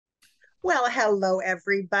Well, hello,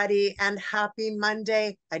 everybody, and happy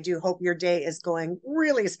Monday. I do hope your day is going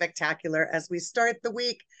really spectacular as we start the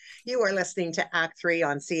week. You are listening to Act 3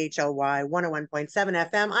 on CHLY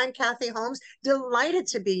 101.7 FM. I'm Kathy Holmes, delighted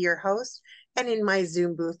to be your host. And in my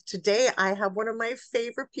Zoom booth today, I have one of my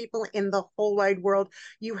favorite people in the whole wide world.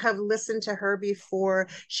 You have listened to her before.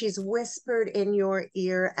 She's whispered in your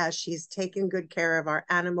ear as she's taken good care of our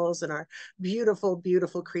animals and our beautiful,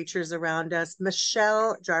 beautiful creatures around us.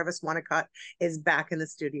 Michele Jarvis Wonnacott is back in the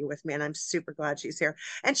studio with me, and I'm super glad she's here.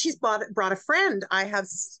 And she's brought a friend. I have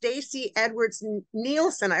Stacey Edwards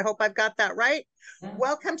Nielson. I hope I've got that right. Yeah.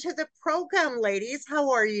 Welcome to the program, ladies.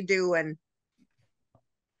 How are you doing?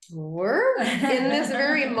 We're in this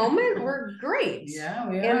very moment. We're great. Yeah,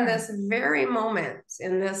 we are. In this very moment,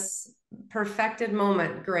 in this perfected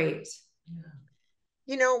moment. Great. Yeah.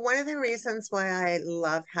 You know, one of the reasons why I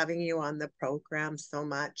love having you on the program so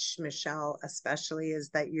much, Michele, especially, is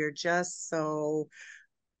that you're just so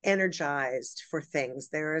energized for things.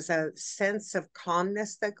 There is a sense of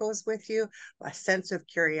calmness that goes with you, a sense of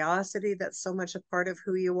curiosity that's so much a part of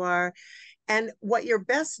who you are. And what you're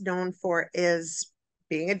best known for is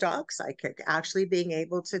being a dog psychic, actually being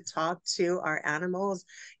able to talk to our animals.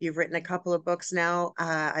 You've written a couple of books now.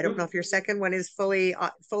 I don't know if your second one is fully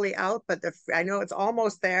out, but I know it's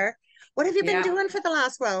almost there. What have you been doing for the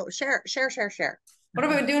last, well, share. What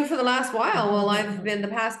have I been doing for the last while? Well, the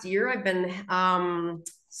past year, I've been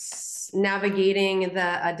navigating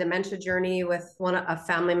a dementia journey with a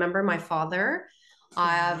family member, my father.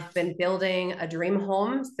 I've been building a dream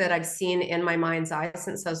home that I've seen in my mind's eye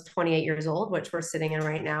since I was 28 years old, which we're sitting in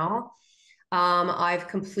right now. I've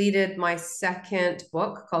completed my second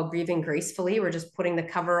book called Grieving Gracefully. We're just putting the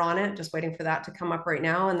cover on it, just waiting for that to come up right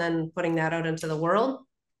now, and then putting that out into the world.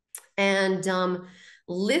 And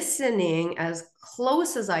listening as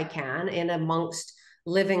close as I can in amongst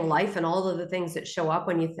living life and all of the things that show up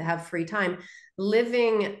when you have free time,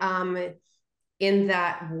 living in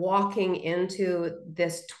that walking into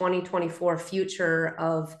this 2024 future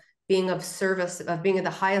of being of service, of being at the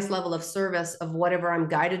highest level of service of whatever I'm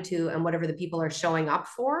guided to and whatever the people are showing up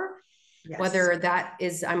for. Yes. Whether that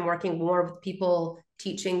is, I'm working more with people,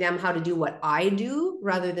 teaching them how to do what I do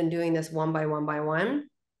rather than doing this one by one.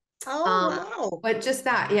 Wow. But just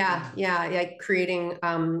that, yeah, creating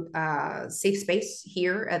safe space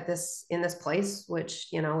here in this place, which,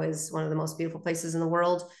 you know, is one of the most beautiful places in the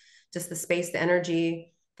world. Just the space, the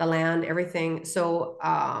energy, the land, everything. So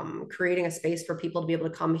creating a space for people to be able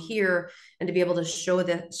to come here and to be able to share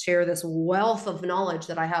this wealth of knowledge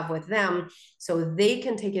that I have with them, so they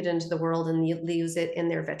can take it into the world and use it in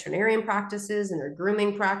their veterinarian practices, in their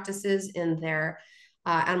grooming practices, in their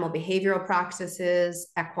animal behavioral practices,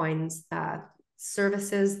 equine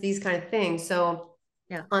services, these kind of things. So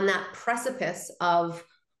on that precipice of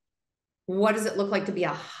what does it look like to be a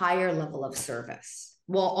higher level of service,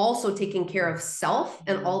 while also taking care of self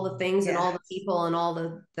and all the things and all the people and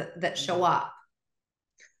all that show up.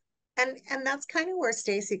 And that's kind of where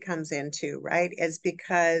Stacey comes into, right? Is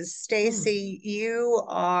because Stacey, you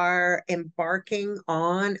are embarking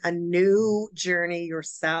on a new journey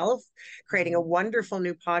yourself, creating a wonderful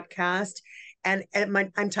new podcast. And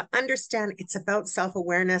I'm to understand it's about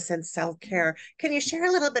self-awareness and self-care. Can you share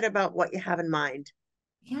a little bit about what you have in mind?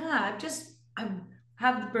 Yeah, I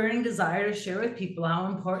have the burning desire to share with people how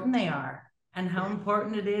important they are and how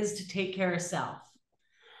important it is to take care of self.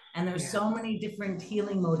 And there's so many different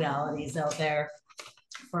healing modalities out there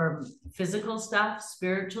for physical stuff,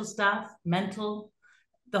 spiritual stuff, mental,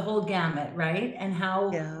 the whole gamut, right? And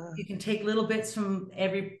how you can take little bits from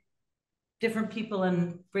every different people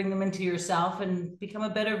and bring them into yourself and become a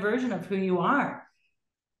better version of who you are.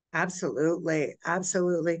 Absolutely.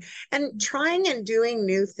 And trying and doing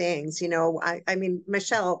new things, you know, I mean,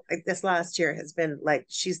 Michele, this last year has been like,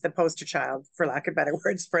 she's the poster child, for lack of better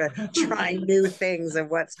words, for trying new things of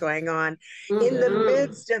what's going on in the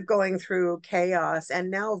midst of going through chaos.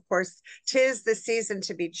 And now, of course, 'tis the season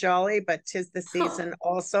to be jolly, but 'tis the season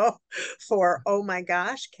also for, oh my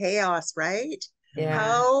gosh, chaos, right? Yeah.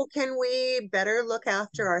 How can we better look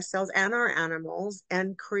after ourselves and our animals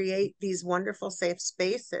and create these wonderful safe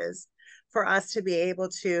spaces for us to be able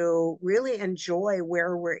to really enjoy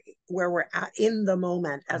where we're at in the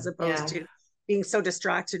moment, as opposed to being so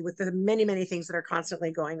distracted with the many, many things that are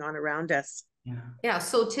constantly going on around us. Yeah.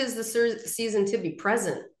 So 'tis the season to be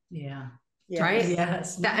present. Yeah. Right.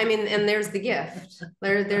 Yes. And there's the gift.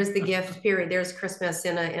 There's the gift. Period. There's Christmas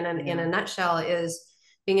in a nutshell, is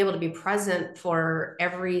being able to be present for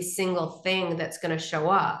every single thing that's going to show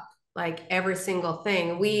up, like every single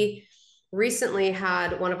thing. We recently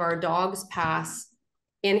had one of our dogs pass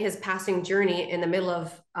in his passing journey in the middle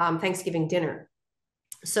of Thanksgiving dinner.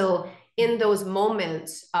 So in those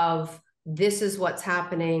moments of this is what's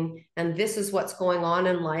happening and this is what's going on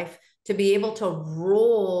in life, to be able to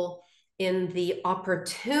roll in the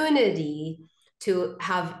opportunity to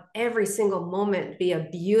have every single moment be a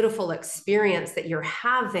beautiful experience that you're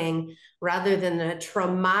having, rather than a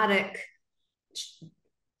traumatic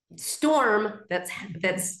storm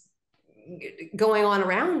that's going on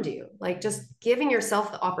around you. Like just giving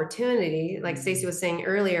yourself the opportunity, like Stacey was saying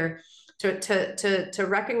earlier, to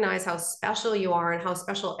recognize how special you are and how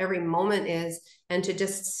special every moment is, and to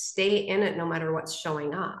just stay in it no matter what's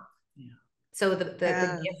showing up. Yeah. So the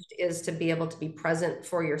gift is to be able to be present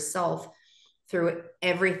for yourself through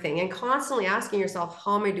everything, and constantly asking yourself,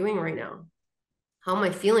 how am I doing right now? How am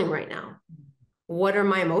I feeling right now? What are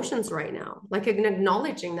my emotions right now? Like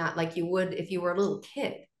acknowledging that, like you would if you were a little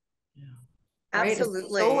kid. Yeah. Right?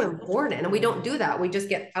 Absolutely. It's so important. And we don't do that. We just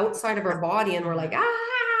get outside of our body and we're like,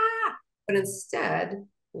 ah, but instead,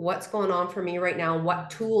 what's going on for me right now?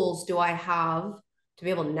 What tools do I have to be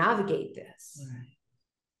able to navigate this? Right.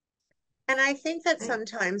 And I think that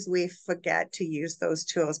sometimes we forget to use those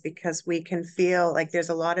tools because we can feel like there's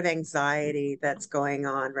a lot of anxiety that's going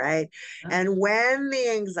on, right? And when the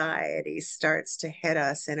anxiety starts to hit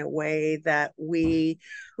us in a way that we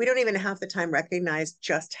don't even have the time recognize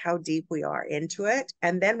just how deep we are into it.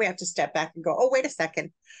 And then we have to step back and go, oh, wait a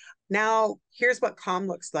second. Now, here's what calm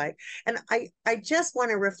looks like. And I just want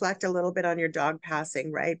to reflect a little bit on your dog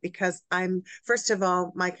passing, right? Because first of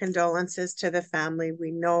all, my condolences to the family.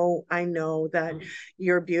 I know that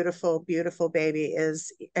your beautiful, beautiful baby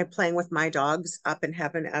is playing with my dogs up in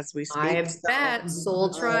heaven as we speak. I bet.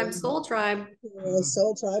 Soul tribe, soul tribe.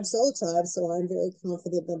 Soul tribe, soul tribe. So I'm very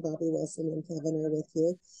confident that Bobby Wilson and Kevin are with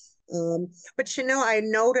you. But I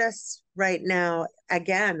notice right now,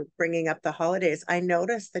 again, bringing up the holidays, I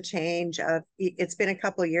notice the change of, it's been a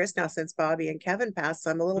couple of years now since Bobby and Kevin passed,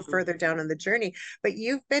 so I'm a little further down on the journey, but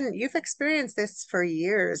you've experienced this for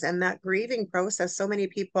years, and that grieving process, so many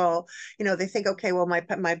people, they think, okay, well, my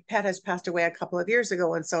pet has passed away a couple of years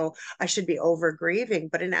ago, and so I should be over grieving.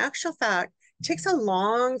 But in actual fact, takes a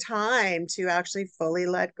long time to actually fully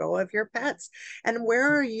let go of your pets. And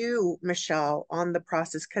where are you, Michele, on the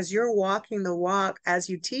process? Because you're walking the walk as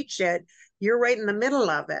you teach it. You're right in the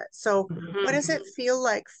middle of it. So what does it feel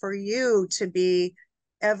like for you to be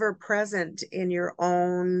ever present in your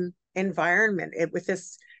own environment with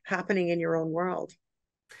this happening in your own world?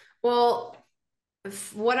 Well,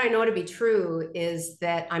 what I know to be true is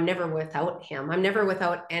that I'm never without him. I'm never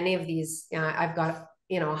without any of these. I've got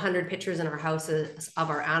 100 pictures in our houses of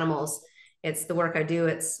our animals. It's the work I do.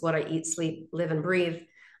 It's what I eat, sleep, live, and breathe.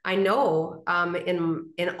 I know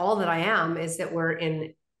in all that I am is that we're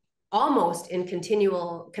almost in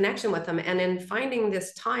continual connection with them, and in finding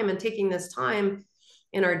this time and taking this time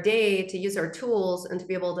in our day to use our tools and to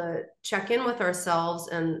be able to check in with ourselves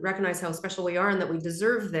and recognize how special we are and that we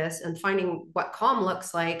deserve this, and finding what calm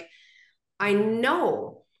looks like. I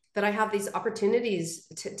know that I have these opportunities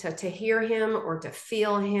to hear him or to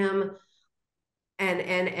feel him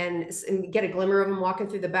and get a glimmer of him walking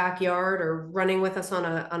through the backyard or running with us on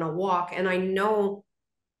a walk. And I know,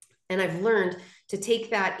 and I've learned to take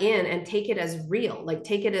that in and take it as real, like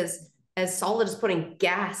take it as solid as putting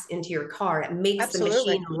gas into your car. It makes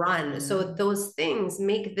Absolutely. the machine run. So those things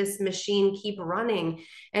make this machine keep running.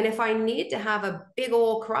 And if I need to have a big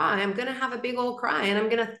old cry, I'm going to have a big old cry, and I'm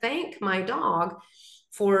going to thank my dog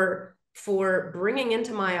for bringing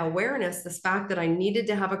into my awareness this fact that I needed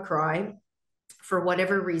to have a cry for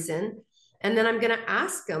whatever reason. And then I'm going to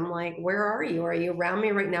ask him, like, where are you? Are you around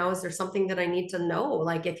me right now? Is there something that I need to know?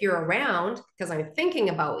 Like, if you're around, because I'm thinking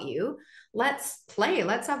about you, let's play,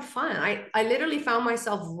 let's have fun. I literally found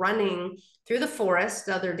myself running through the forest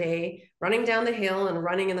the other day, running down the hill and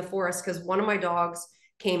running in the forest because one of my dogs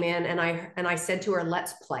came in, and I said to her,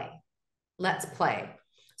 let's play.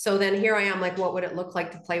 So then here I am, like, what would it look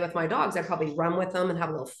like to play with my dogs? I'd probably run with them and have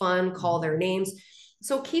a little fun, call their names.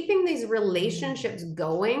 So keeping these relationships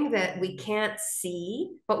going that we can't see,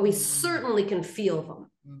 but we certainly can feel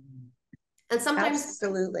them. And sometimes,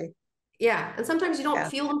 absolutely. Yeah. And sometimes you don't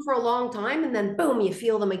feel them for a long time, and then boom, you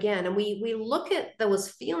feel them again. And we look at those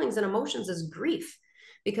feelings and emotions as grief,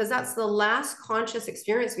 because that's the last conscious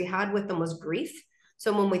experience we had with them was grief.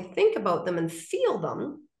 So when we think about them and feel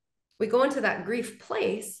them, we go into that grief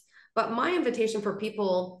place. But my invitation for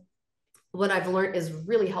people, what I've learned is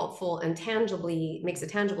really helpful and tangibly makes a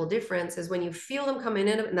tangible difference, is when you feel them coming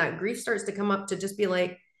in and that grief starts to come up, to just be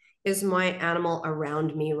like, is my animal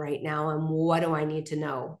around me right now? And what do I need to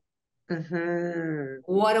know?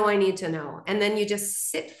 What do I need to know? And then you just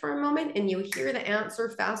sit for a moment and you hear the answer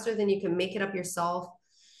faster than you can make it up yourself.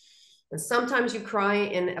 And sometimes you cry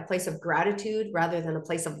in a place of gratitude rather than a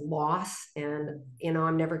place of loss. And, you know,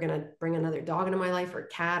 I'm never going to bring another dog into my life, or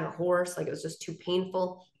cat or horse. Like, it was just too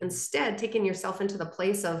painful. Instead, taking yourself into the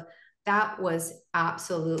place of, that was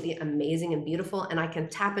absolutely amazing and beautiful. And I can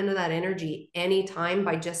tap into that energy anytime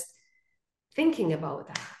by just thinking about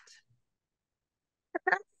that.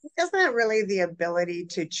 Isn't that really the ability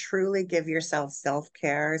to truly give yourself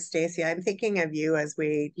self-care, Stacey? I'm thinking of you as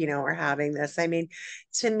we, are having this. I mean,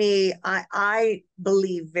 to me, I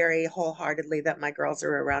believe very wholeheartedly that my girls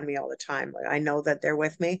are around me all the time. I know that they're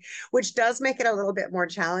with me, which does make it a little bit more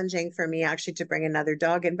challenging for me actually to bring another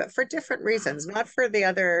dog in, but for different reasons, not for the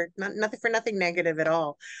other, nothing negative at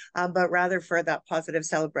all, but rather for that positive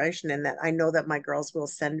celebration, and that I know that my girls will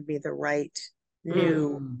send me the right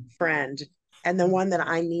new friend, and the one that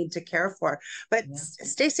I need to care for. But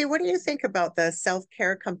Stacey, what do you think about the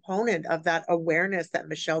self-care component of that awareness that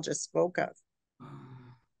Michele just spoke of?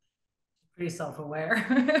 Pretty self-aware.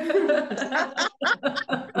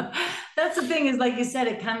 That's the thing, is like you said,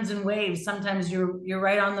 it comes in waves. Sometimes you're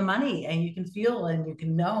right on the money and you can feel and you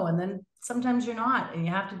can know, and then sometimes you're not, and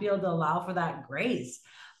you have to be able to allow for that grace.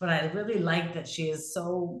 But I really like that she is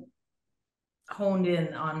so honed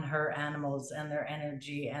in on her animals and their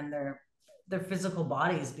energy and their physical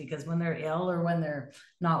bodies, because when they're ill or when they're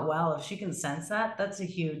not well, if she can sense that, that's a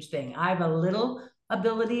huge thing. I have a little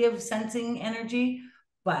ability of sensing energy,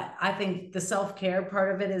 but I think the self-care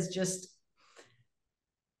part of it is just,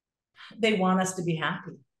 they want us to be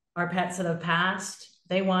happy. Our pets that have passed,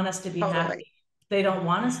 they want us to be happy. They don't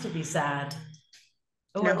want us to be sad.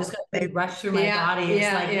 Oh, no, I'm just going to rush through my body.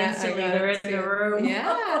 It's like instantly they're in the room.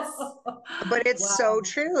 Yes. But it's so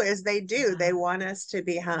true, is they do. They want us to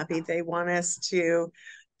be happy. They want us to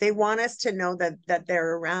know that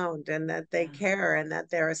they're around and that they care, and that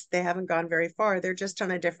they haven't gone very far. They're just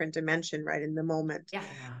on a different dimension right in the moment. Yeah.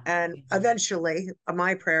 And eventually,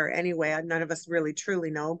 my prayer anyway, none of us really truly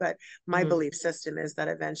know, but my belief system is that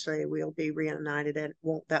eventually we'll be reunited, and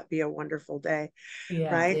won't that be a wonderful day?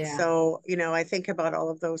 Right. Yeah. So, I think about all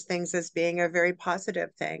of those things as being a very positive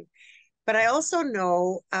thing. But I also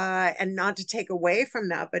know, and not to take away from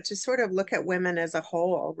that, but to sort of look at women as a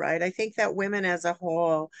whole, right? I think that women as a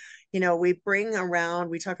whole, we bring around,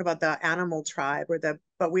 we talk about the animal tribe,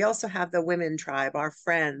 but we also have the women tribe, our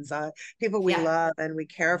friends, people we love and we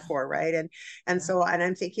care for, right? And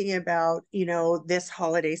I'm thinking about, this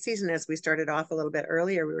holiday season, as we started off a little bit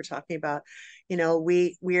earlier, we were talking about,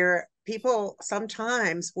 we're people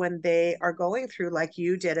sometimes when they are going through, like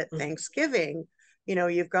you did at Thanksgiving,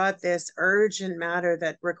 you've got this urgent matter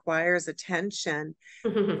that requires attention.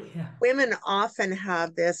 Women often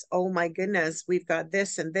have this, oh my goodness, we've got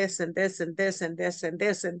this and this and this and this and this and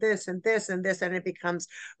this and this and this and this, and it becomes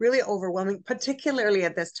really overwhelming, particularly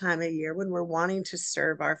at this time of year when we're wanting to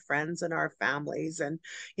serve our friends and our families, and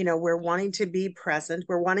we're wanting to be present,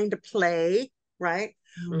 we're wanting to play, right?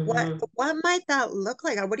 What might that look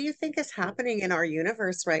like? What do you think is happening in our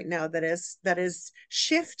universe right now that is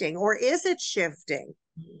shifting, or is it shifting?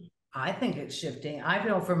 I think it's shifting. I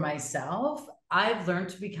know for myself, I've learned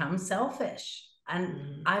to become selfish,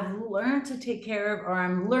 and I've learned to take care of, or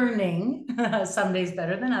I'm learning, some days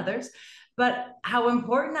better than others, but how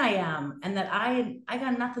important I am, and that I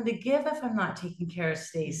got nothing to give if I'm not taking care of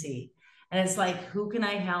Stacey. And it's like, who can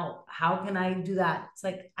I help? How can I do that? It's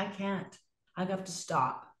like, I can't. I have to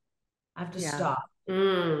stop. I have to stop.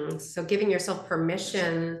 So giving yourself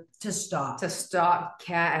permission to stop.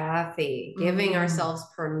 Kathy. Giving ourselves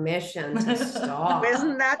permission to stop.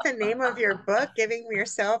 Isn't that the name of your book? Giving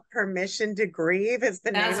yourself permission to grieve is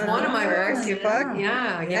the name of one of my books. book.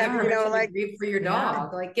 Yeah. Like to grieve for your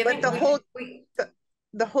dog. Like giving, but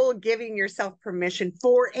the whole giving yourself permission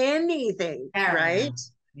for anything, right?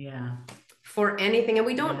 Yeah. For anything. And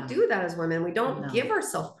we don't do that as women. We don't give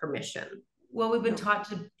ourselves permission. Well, we've been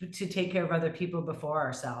taught to take care of other people before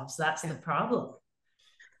ourselves. That's the problem.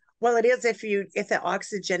 Well, it is if the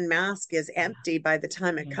oxygen mask is empty by the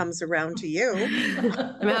time it comes around to you.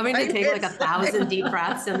 I'm having to take like 1,000 deep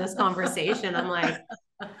breaths in this conversation. I'm like,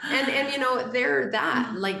 and they're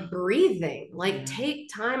that, like breathing, like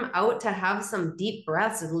take time out to have some deep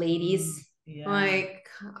breaths, ladies. Like,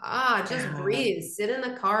 just breathe. Sit in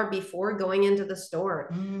the car before going into the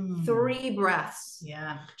store. 3 breaths.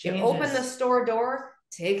 Yeah. You open the store door,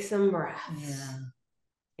 take some breaths.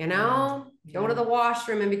 Yeah. Go to the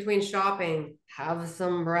washroom in between shopping, have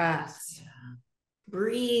some breaths.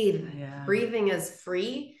 Breathe. Breathing is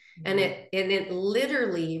free. And it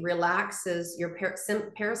literally relaxes your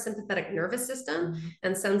parasympathetic nervous system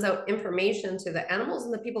and sends out information to the animals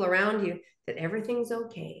and the people around you that everything's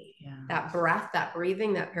okay. That breath, that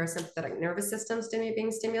breathing, that parasympathetic nervous system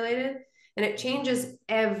being stimulated, and it changes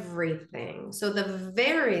everything. So the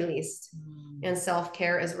very least in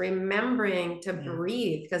self-care is remembering to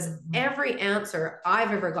breathe, because every answer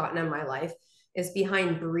I've ever gotten in my life is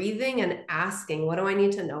behind breathing and asking, what do I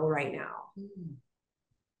need to know right now?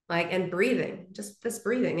 Like, and breathing, just this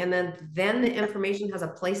breathing. And then the information has a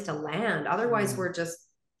place to land. Otherwise we're just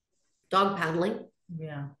dog paddling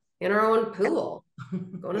in our own pool,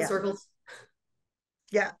 going in circles.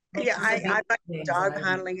 I'm like dog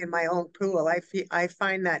paddling in my own pool. I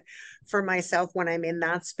find that for myself, when I'm in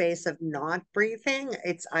that space of not breathing,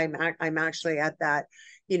 I'm actually at that,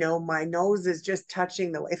 you know, my nose is just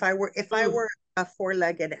touching if I were a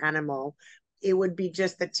four-legged animal, it would be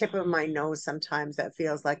just the tip of my nose sometimes that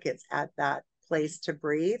feels like it's at that place to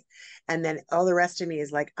breathe. And then all the rest of me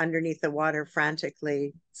is like underneath the water,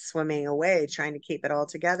 frantically swimming away, trying to keep it all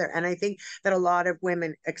together. And I think that a lot of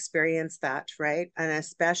women experience that, right? And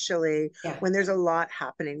especially when there's a lot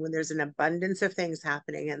happening, when there's an abundance of things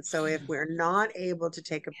happening. And so if we're not able to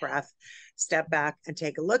take a breath, step back and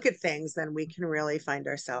take a look at things, then we can really find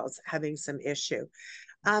ourselves having some issue.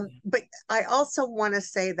 But I also want to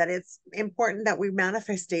say that it's important that we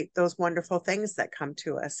manifestate those wonderful things that come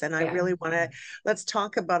to us. And I really want to, let's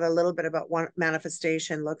talk about a little bit about what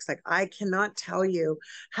manifestation looks like. I cannot tell you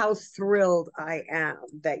how thrilled I am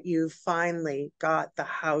that you finally got the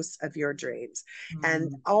house of your dreams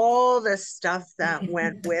and all the stuff that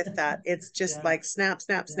went with that. It's just like snap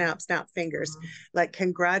fingers. Like,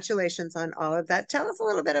 congratulations on all of that. Tell us a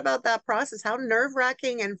little bit about that process. How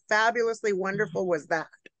nerve-wracking and fabulously wonderful was that?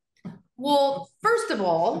 Well, first of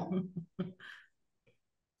all,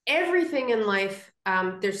 everything in life,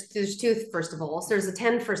 there's two first of all. There's the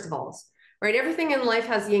 10 first of alls, right? Everything in life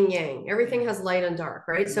has yin yang. Everything has light and dark,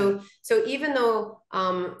 right? So even though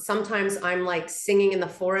sometimes I'm like singing in the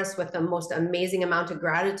forest with the most amazing amount of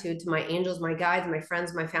gratitude to my angels, my guides, my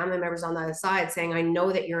friends, my family members on the other side, saying, I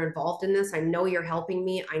know that you're involved in this. I know you're helping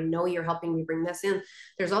me. I know you're helping me bring this in.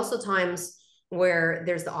 There's also times where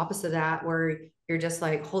there's the opposite of that, where you're just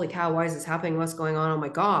like, holy cow, why is this happening? What's going on? Oh my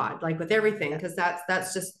God, like with everything, because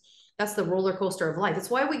that's the roller coaster of life. It's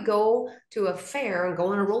why we go to a fair and go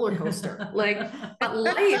on a roller coaster. Like, but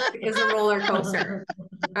life is a roller coaster,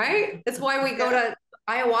 right? It's why we go to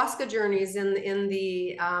ayahuasca journeys in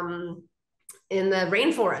the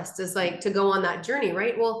rainforest, is like to go on that journey,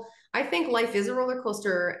 right? Well, I think life is a roller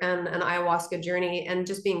coaster and an ayahuasca journey, and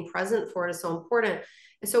just being present for it is so important.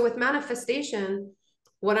 And so with manifestation,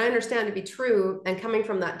 what I understand to be true, and coming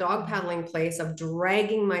from that dog paddling place of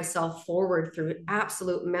dragging myself forward through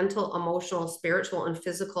absolute mental, emotional, spiritual, and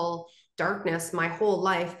physical darkness my whole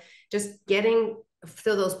life, just getting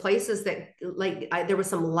to those places that there was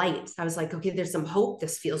some light. I was like, okay, there's some hope.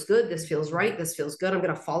 This feels good. This feels right. This feels good. I'm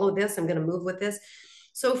going to follow this. I'm going to move with this.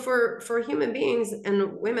 So for human beings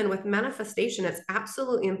and women with manifestation, it's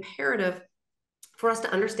absolutely imperative for us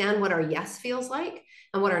to understand what our yes feels like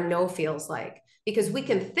and what our no feels like. Because we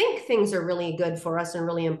can think things are really good for us and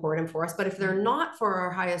really important for us, but if they're not for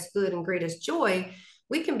our highest good and greatest joy,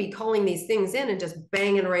 we can be calling these things in and just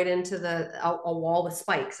banging right into a wall with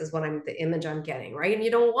spikes, is the image I'm getting, right? And you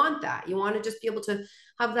don't want that. You want to just be able to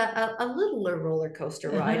have that a little roller coaster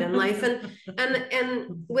ride in life.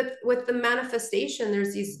 And with the manifestation,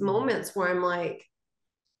 there's these moments where I'm like,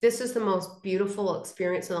 this is the most beautiful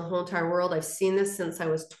experience in the whole entire world. I've seen this since I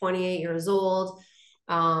was 28 years old.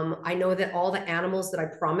 I know that all the animals that I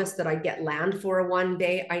promised that I'd get land for one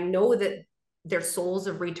day, I know that their souls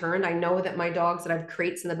have returned. I know that my dogs that I've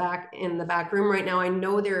crates in the back room right now, I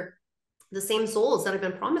know they're the same souls that I've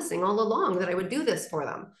been promising all along that I would do this for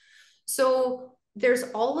them. So there's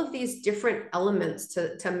all of these different elements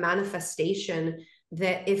to manifestation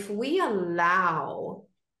that if we allow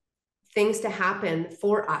things to happen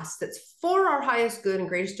for us, that's for our highest good and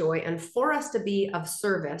greatest joy, and for us to be of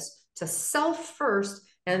service to self first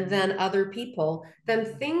and then other people, then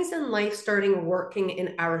things in life starting working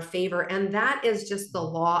in our favor. And that is just the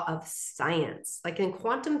law of science. Like in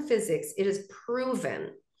quantum physics, it is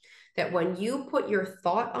proven that when you put your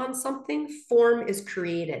thought on something, form is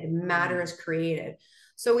created, matter is created.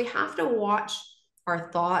 So we have to watch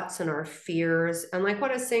our thoughts and our fears. And like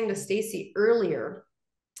what I was saying to Stacey earlier,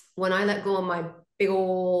 when I let go of my big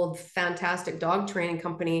old fantastic dog training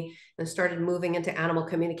company and started moving into animal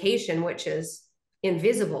communication, which is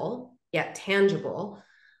invisible yet tangible,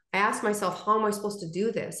 I asked myself, how am I supposed to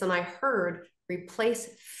do this? And I heard, replace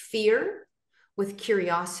fear with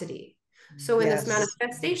curiosity. So in this Yes.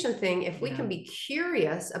 manifestation thing, if we can be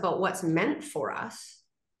curious about what's meant for us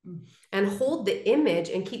and hold the image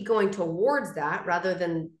and keep going towards that rather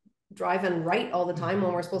than driving right all the time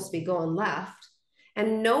when we're supposed to be going left,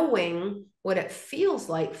 and knowing what it feels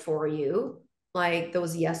like for you, like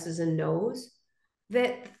those yeses and nos,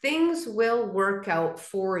 that things will work out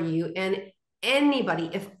for you. And anybody,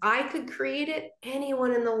 if I could create it,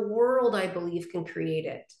 anyone in the world, I believe, can create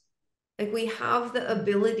it. Like, we have the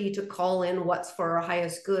ability to call in what's for our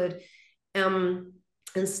highest good, and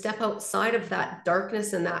step outside of that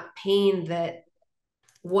darkness and that pain that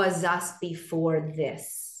was us before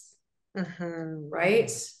this.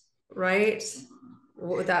 Right?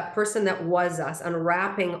 That person that was us,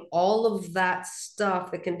 unwrapping all of that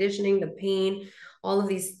stuff, the conditioning, the pain, all of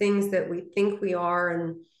these things that we think we are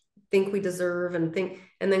and think we deserve and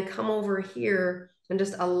then come over here and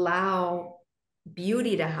just allow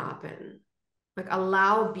beauty to happen. Like,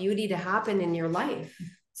 allow beauty to happen in your life.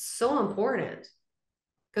 It's so important,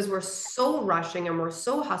 because we're so rushing and we're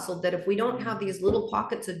so hustled that if we don't have these little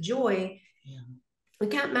pockets of joy, we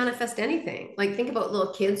can't manifest anything. Like, think about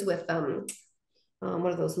little kids with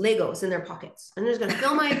what are those Legos in their pockets, and they're just going to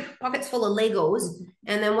fill my pockets full of Legos,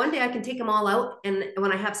 and then one day I can take them all out, and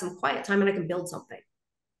when I have some quiet time, and I can build something.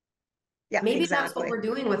 Yeah, maybe that's what we're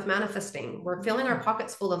doing with manifesting. We're filling our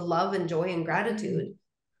pockets full of love and joy and gratitude.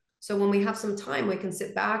 So when we have some time, we can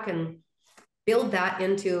sit back and build that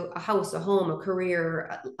into a house, a home, a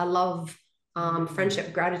career, a love,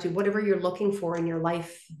 friendship, gratitude, whatever you're looking for in your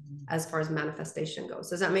life as far as manifestation goes.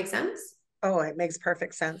 Does that make sense? Oh, it makes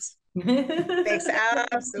perfect sense. Makes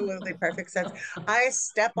absolutely perfect sense. I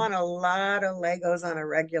step on a lot of Legos on a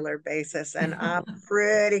regular basis, and I'm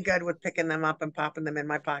pretty good with picking them up and popping them in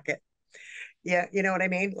my pocket. Yeah, you know what I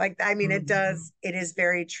mean? Like, I mean, it is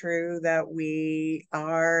very true that we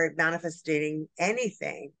are manifesting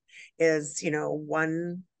anything is,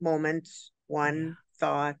 one moment, one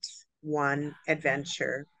thought, one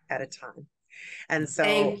adventure at a time. And so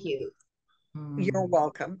thank you. You're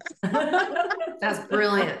welcome. That's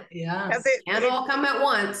brilliant. Yeah. It can't all come at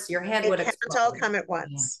once. Your head would explode. It can't all come at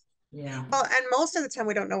once. Yeah. Well, and most of the time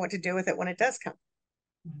we don't know what to do with it when it does come.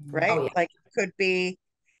 Right? Oh, yeah. Like, it could be,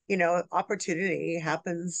 opportunity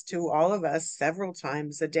happens to all of us several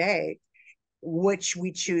times a day. Which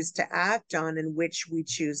we choose to act on and which we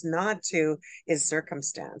choose not to is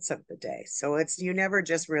circumstance of the day. So you never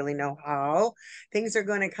just really know how things are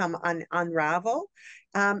going to come unravel.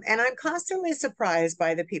 And I'm constantly surprised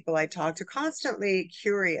by the people I talk to, constantly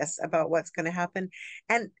curious about what's going to happen.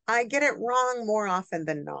 And I get it wrong more often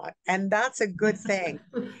than not. And that's a good thing.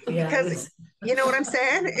 Because you know what I'm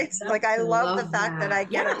saying? It's like, I love the fact that I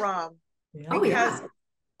get it wrong. Because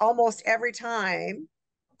almost every time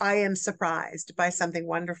I am surprised by something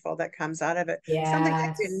wonderful that comes out of it. Something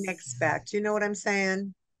I didn't expect. You know what I'm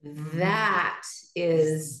saying? That's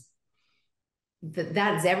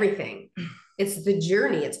everything. It's the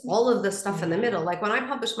journey. It's all of the stuff in the middle. Like, when I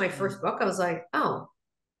published my first book, I was like, oh,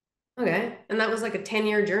 okay. And that was like a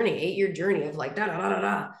 10-year journey, 8-year journey of like, da, da, da, da,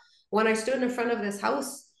 da. When I stood in front of this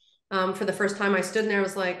house for the first time, I stood in there, I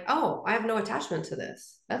was like, oh, I have no attachment to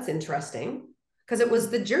this. That's interesting. Because it was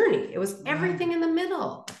the journey. It was everything in the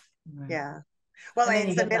middle. Yeah. Well,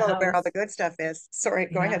 it's the middle where all the good stuff is. Sorry,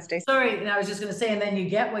 go ahead, Stacey. Sorry, and I was just going to say, and then you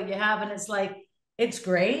get what you have, and it's like, it's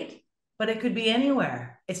great, but it could be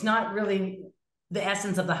anywhere. It's not really the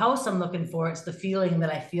essence of the house I'm looking for. It's the feeling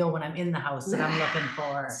that I feel when I'm in the house that I'm looking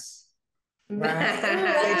for.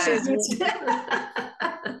 Right?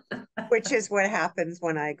 Which is what happens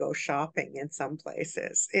when I go shopping in some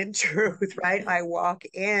places. In truth, right? I walk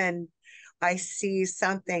in, I see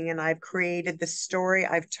something, and I've created the story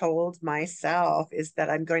I've told myself is that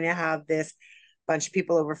I'm going to have this bunch of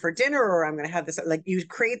people over for dinner, or I'm going to have this, like, you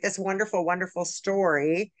create this wonderful, wonderful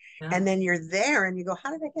story. And then you're there and you go,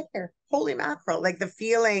 how did I get here? Holy mackerel. Like, the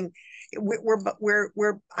feeling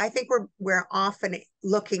I think we're often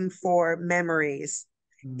looking for memories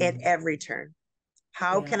at every turn.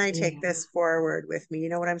 How can I take this forward with me? You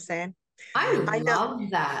know what I'm saying? I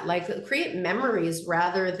love that. Like, create memories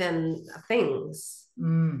rather than things.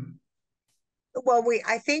 Well,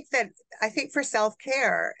 I think for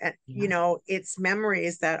self-care, it's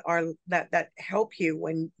memories that help you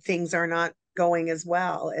when things are not going as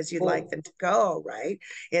well as you'd like them to go, right?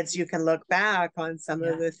 It's, you can look back on some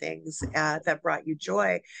of the things that brought you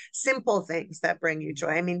joy, simple things that bring you joy.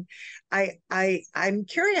 I mean, I'm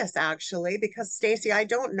curious actually, because Stacey, I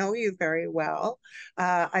don't know you very well.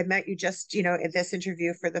 I met you just, you know, in this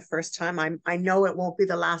interview for the first time. I know it won't be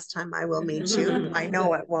the last time I will meet you. I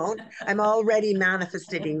know it won't. I'm already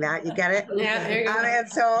manifesting that. You get it? Yeah, there you go. And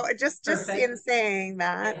so just in saying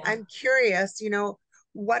that, I'm curious, you know,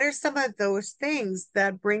 what are some of those things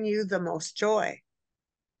that bring you the most joy?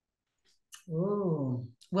 Oh,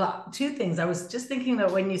 well, two things. I was just thinking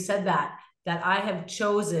that when you said that I have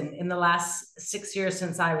chosen in the last 6 years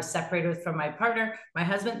since I was separated from my partner, my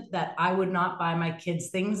husband, that I would not buy my kids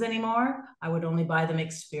things anymore. I would only buy them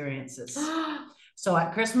experiences. So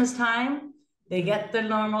at Christmas time, they get their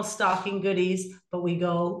normal stocking goodies, but we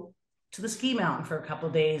go to the ski mountain for a couple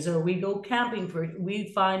of days, or we go camping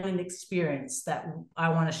we find an experience that I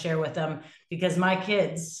want to share with them, because my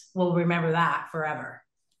kids will remember that forever.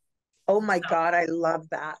 Oh my God, I love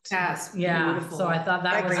that. That's beautiful. So I thought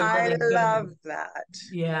that was I love that.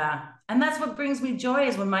 Yeah. And that's what brings me joy,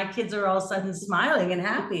 is when my kids are all of a sudden smiling and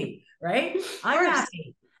happy, right? I'm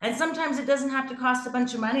happy. And sometimes it doesn't have to cost a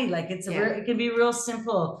bunch of money. Like it can be real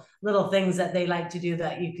simple little things that they like to do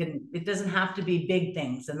that it doesn't have to be big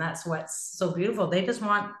things. And that's what's so beautiful. They just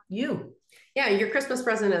want you. Yeah, your Christmas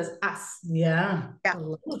present is us. Yeah. I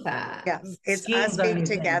love that. Yeah, it's us being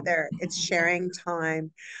together. It's sharing time.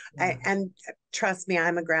 And trust me,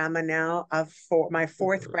 I'm a grandma now of four. My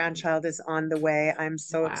fourth grandchild is on the way. I'm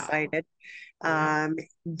so excited.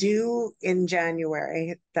 Due in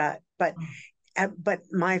January, but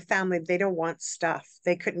my family, they don't want stuff.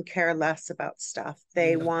 They couldn't care less about stuff.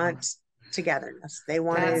 They want togetherness. They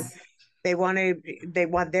want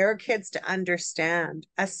their kids to understand,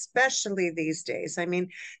 especially these days. I mean,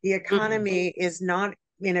 the economy is not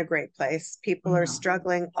in a great place. People are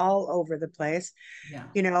struggling all over the place.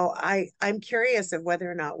 You know, I'm curious of whether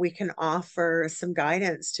or not we can offer some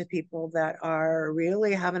guidance to people that are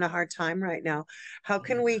really having a hard time right now. How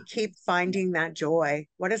can we keep finding that joy?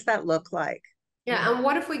 What does that look like? Yeah, and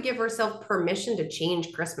what if we give ourselves permission to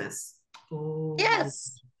change Christmas? Ooh.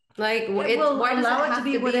 Yes. Like, why does it have to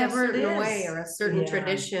be a certain way, or a certain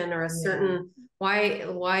tradition, or a certain,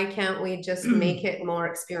 why can't we just make it more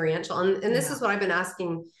experiential? And this is what I've been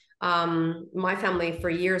asking my family for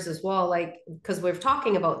years as well, like, because we're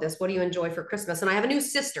talking about this, what do you enjoy for Christmas? And I have a new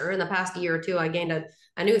sister. In the past year or two, I gained a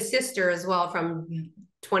new sister as well from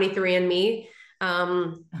 23andMe.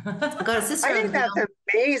 I got a sister. I think that's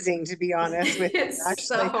amazing, to be honest with you.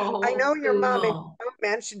 Actually, I know your mom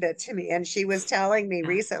mentioned it to me, and she was telling me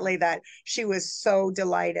recently that she was so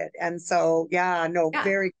delighted. And so,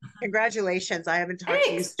 very congratulations. I haven't talked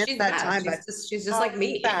to you since that time, but she's just like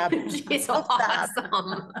me. She's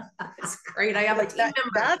awesome. It's great. I have a team member.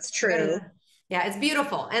 That's true. Yeah, it's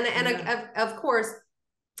beautiful. And of course,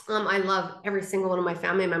 I love every single one of my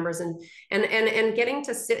family members, and getting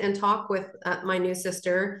to sit and talk with my new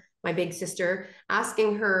sister, my big sister,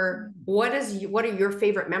 asking her, what are your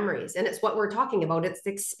favorite memories? And it's what we're talking about. It's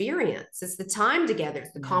the experience. It's the time together.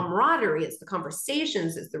 It's the camaraderie. It's the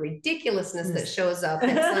conversations. It's the ridiculousness that shows up.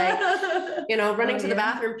 It's like, running to the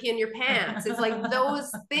bathroom, peeing your pants. It's like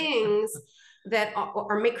those things that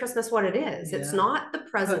are make Christmas what it is. It's not the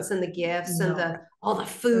presents and the gifts and all the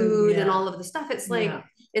food and all of the stuff. It's like,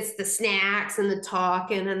 it's the snacks and the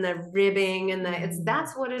talking and the ribbing and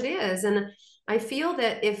that's what it is. And I feel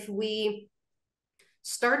that if we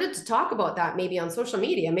started to talk about that, maybe on social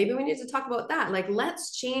media, maybe we need to talk about that. Like,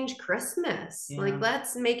 let's change Christmas. Like,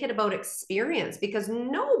 let's make it about experience, because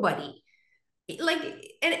nobody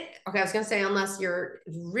I was going to say, unless you're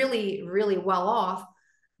really, really well off,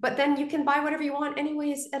 but then you can buy whatever you want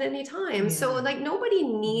anyways at any time. So like, nobody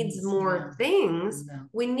needs more things.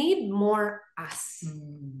 We need more us,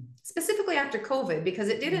 specifically after COVID, because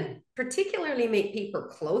it didn't particularly make people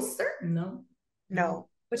closer. No.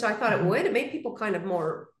 Which I thought it would. It made people kind of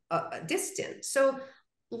more distant. So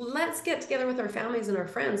let's get together with our families and our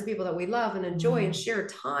friends, people that we love and enjoy and share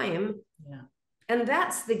time. And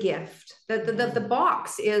that's the gift. The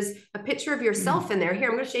box is a picture of yourself in there. Here,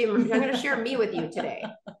 I'm going to share me with you today.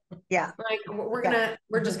 Yeah. Like,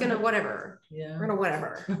 we're just going to whatever. Yeah. We're going to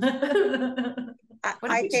whatever.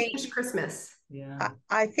 What if we change Christmas? Yeah.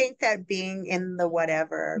 I think that being in the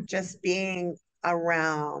whatever, just being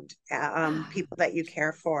around people that you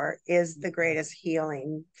care for, is the greatest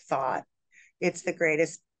healing thought. It's the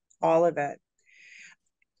greatest, all of it.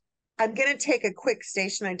 I'm going to take a quick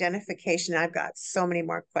station identification. I've got so many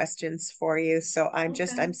more questions for you. So I'm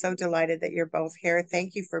so delighted that you're both here.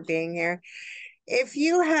 Thank you for being here. If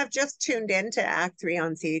you have just tuned in to Act 3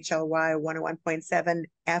 on CHLY 101.7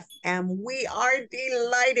 FM, we are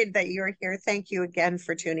delighted that you're here. Thank you again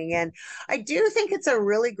for tuning in. I do think it's a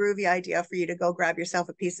really groovy idea for you to go grab yourself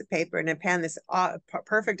a piece of paper and a pen. This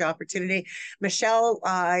perfect opportunity. Michele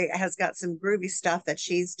has got some groovy stuff that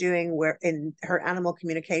she's doing where in her animal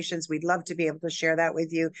communications. We'd love to be able to share that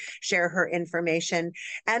with you, share her information.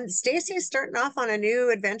 And Stacey is starting off on a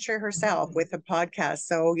new adventure herself with a podcast.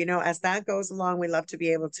 So, you know, as that goes along, we love to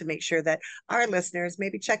be able to make sure that our listeners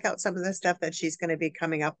maybe check out some of the stuff that she's going to be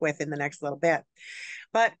coming up with in the next little bit.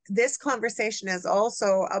 But this conversation is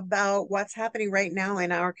also about what's happening right now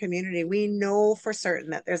in our community. We know for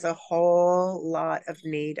certain that there's a whole lot of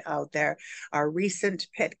need out there. Our recent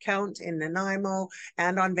pit count in Nanaimo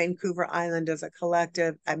and on Vancouver Island as a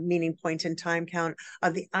collective, a meaning point in time count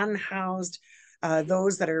of the unhoused,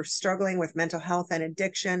 those that are struggling with mental health and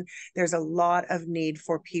addiction. There's a lot of need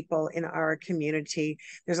for people in our community.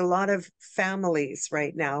 There's a lot of families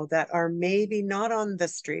right now that are maybe not on the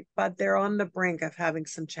street, but they're on the brink of having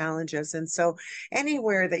some challenges. And so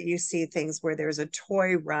anywhere that you see things where there's a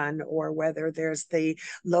toy run, or whether there's the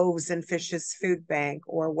Loaves and Fishes Food Bank,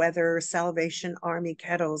 or whether Salvation Army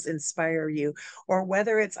kettles inspire you, or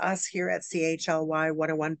whether it's us here at CHLY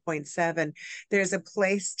 101.7, there's a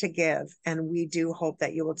place to give. And we do hope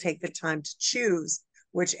that you will take the time to choose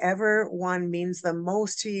whichever one means the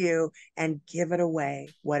most to you and give it away,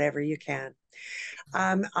 whatever you can.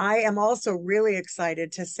 I am also really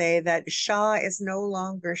excited to say that Shaw is no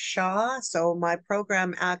longer Shaw. So my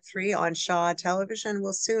program Act 3 on Shaw Television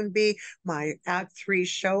will soon be my Act 3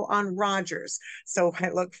 show on Rogers. So I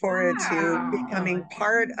look forward to becoming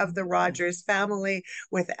part of the Rogers family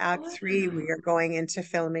with Act 3. We are going into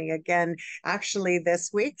filming again actually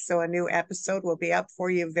this week. So a new episode will be up for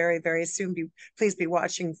you very, very soon. Please be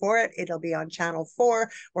watching for it. It'll be on Channel 4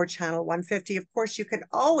 or Channel 150. Of course, you can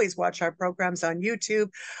always watch our programs on YouTube,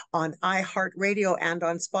 on iHeartRadio, and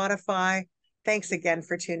on Spotify. Thanks again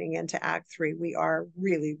for tuning in to Act 3. We are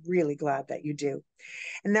really, really glad that you do.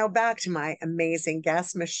 And now back to my amazing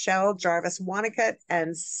guests. Michele Jarvis Wonnacott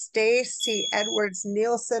and Stacey Edwards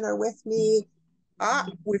Nielson are with me.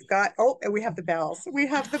 We've got, and we have the bells. We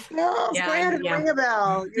have the bells. Yeah, Go ahead and ring a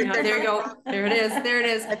bell. Yeah, there you go. There it is. There it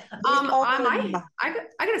is. I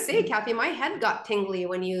gotta say, Kathy, my head got tingly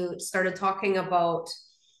when you started talking about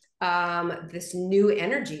this new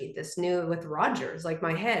energy, this new with Rogers. Like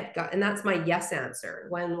my head got, and that's my yes answer.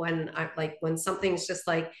 When something's just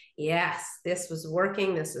like, yes, this was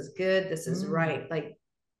working, this is good, this is right. Like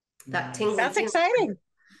that tingly. That's exciting.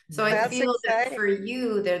 So I feel that for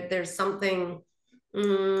you, there's something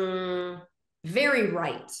very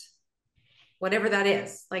right, whatever that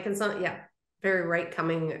is. Like in some, very right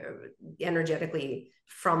coming energetically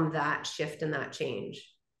from that shift and that change.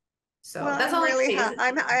 So that's all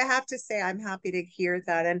I have to say, I'm happy to hear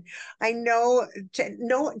that. And I know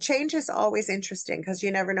change is always interesting because you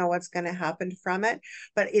never know what's going to happen from it,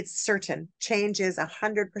 but it's certain. Change is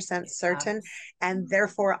 100% certain. And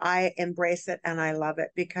therefore I embrace it and I love it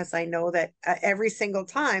because I know that every single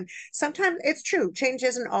time, sometimes it's true. Change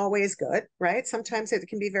isn't always good, right? Sometimes it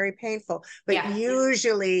can be very painful, but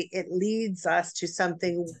usually it leads us to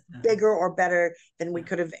something bigger or better than we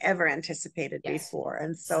could have ever anticipated before.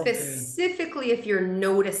 And so specifically if you're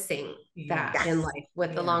noticing that in life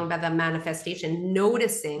with the the manifestation,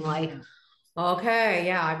 noticing like, okay,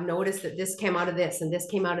 I've noticed that this came out of this and this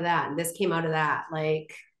came out of that and this came out of that.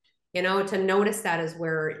 Like, you know, to notice that is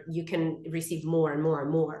where you can receive more and more and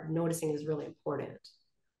more. Noticing is really important.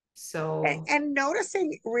 So and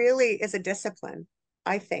noticing really is a discipline,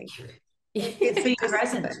 I think. It's being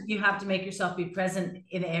present. You have to make yourself be present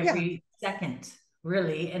in every second,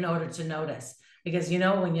 really, in order to notice. Because, you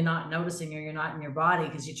know, when you're not noticing or you're not in your body,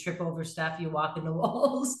 because you trip over stuff, you walk into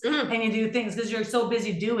walls and you do things because you're so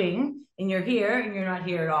busy doing and you're here and you're not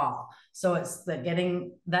here at all. So it's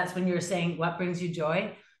that's when you're saying, what brings you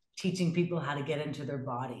joy? Teaching people how to get into their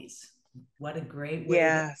bodies. What a great way to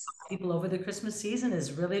help people over the Christmas season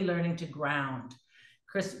is really learning to ground.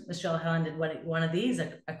 Michele Helen did one of these,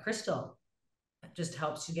 a crystal. It just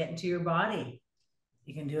helps you get into your body.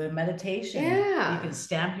 You can do a meditation. You can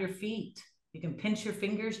stamp your feet. You can pinch your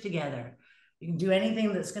fingers together. You can do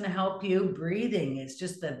anything that's going to help you. Breathing. It's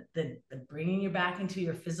just the bringing you back into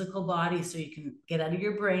your physical body so you can get out of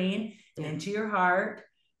your brain and into your heart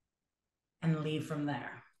and leave from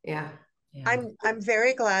there. I'm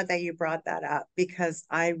very glad that you brought that up because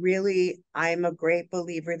I'm a great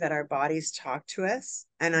believer that our bodies talk to us.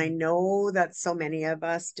 And I know that so many of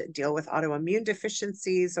us deal with autoimmune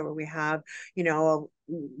deficiencies, or we have, you know,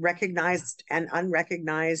 recognized and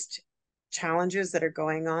unrecognized challenges that are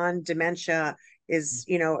going on, dementia, is,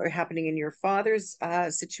 you know, happening in your father's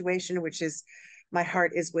situation, which is, my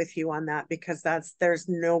heart is with you on that, because there's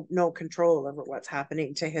no control over what's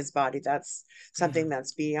happening to his body. That's something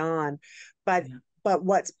that's beyond. But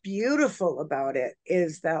what's beautiful about it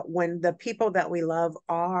is that when the people that we love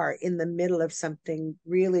are in the middle of something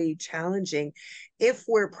really challenging, if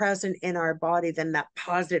we're present in our body, then that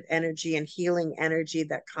positive energy and healing energy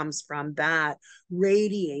that comes from that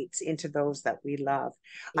radiates into those that we love.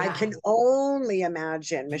 I can only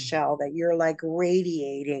imagine, Michele, that you're like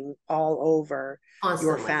radiating all over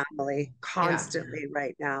your family constantly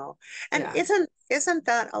right now. And isn't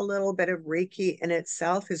that a little bit of Reiki in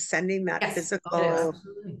itself, is sending that physical,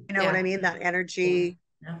 you know what I mean? That energy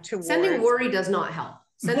towards. Sending worry does not help.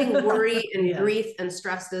 Sending worry and grief and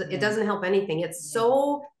stress, it doesn't help anything. It's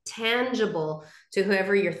so tangible to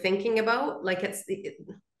whoever you're thinking about. Like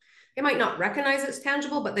they might not recognize it's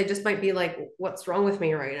tangible, but they just might be like, what's wrong with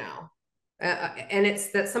me right now? And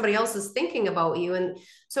it's that somebody else is thinking about you. And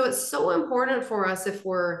so it's so important for us, if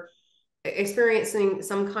we're experiencing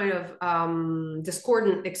some kind of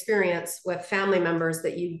discordant experience with family members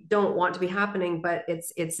that you don't want to be happening, but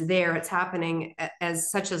it's there, it's happening,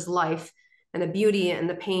 as such as life and the beauty and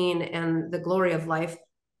the pain and the glory of life,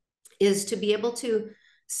 is to be able to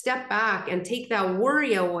step back and take that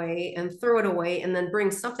worry away and throw it away, and then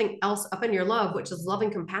bring something else up in your love, which is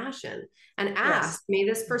loving compassion, and ask, may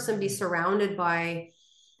this person be surrounded by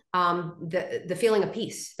the feeling of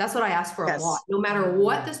peace. That's what I ask for a lot. No matter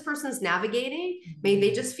what this person's navigating, may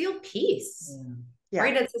they just feel peace.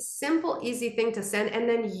 Right? It's a simple, easy thing to send. And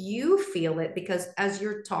then you feel it, because as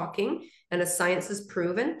you're talking, and as science has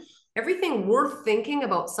proven, everything we're thinking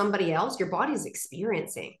about somebody else, your body's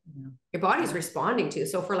experiencing, your body's responding to.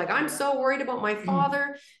 So if we're like, I'm so worried about my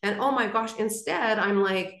father, and oh my gosh, instead I'm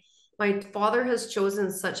like, my father has chosen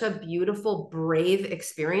such a beautiful, brave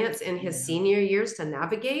experience in his senior years to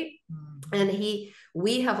navigate. And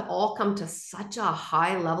we have all come to such a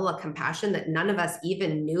high level of compassion that none of us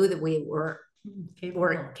even knew that we were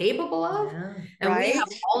capable of. And we have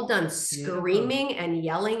all done screaming and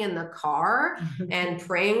yelling in the car and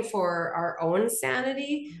praying for our own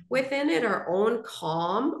sanity within it, our own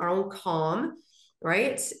calm,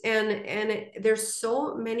 right? And there's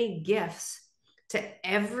so many gifts to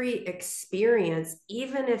every experience,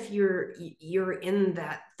 even if you're in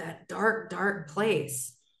that dark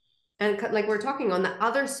place. And like we're talking on the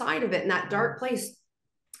other side of it, in that dark place,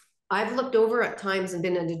 I've looked over at times and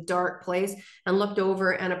been in a dark place and looked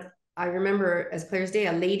over, and I remember as clear as day,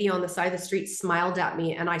 a lady on the side of the street smiled at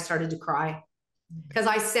me, and I started to cry, because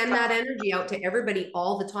I send that energy out to everybody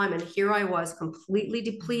all the time. And here I was, completely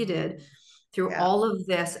depleted through all of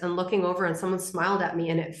this, and looking over, and someone smiled at me,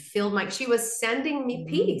 and it filled she was sending me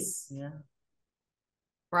peace.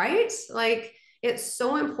 Right? Like, it's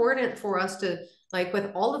so important for us to, like,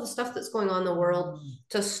 with all of the stuff that's going on in the world,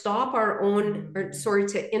 to stop our own,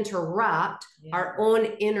 to interrupt our own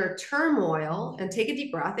inner turmoil, and take a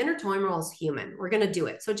deep breath. Inner turmoil is human. We're going to do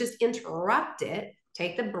it. So just interrupt it,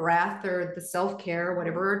 take the breath or the self-care,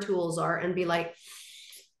 whatever our tools are, and be like,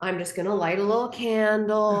 I'm just going to light a little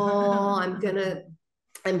candle. I'm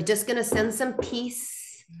just going to send some peace.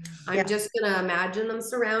 I'm just going to imagine them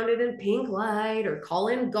surrounded in pink light, or call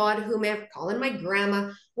in God, whomever, call in my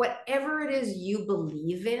grandma, whatever it is you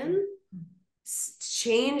believe in,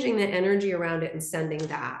 changing the energy around it and sending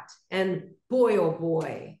that. And boy, oh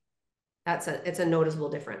boy, it's a noticeable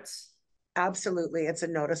difference. Absolutely. It's a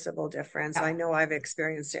noticeable difference. I know I've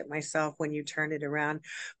experienced it myself when you turn it around.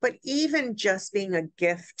 But even just being a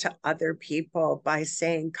gift to other people by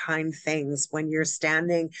saying kind things when you're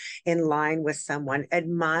standing in line with someone,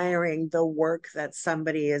 admiring the work that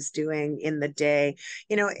somebody is doing in the day.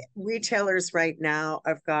 You know, retailers right now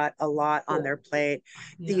have got a lot on their plate.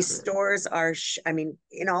 These stores are, I mean,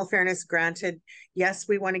 in all fairness, granted, yes,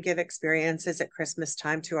 we want to give experiences at Christmas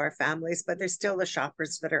time to our families, but there's still the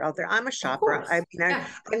shoppers that are out there. I'm a shopper. I mean,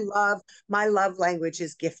 I my love language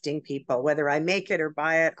is gifting people, whether I make it or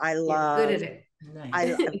buy it. I love. You're good at it.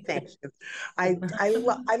 Nice. Thank you.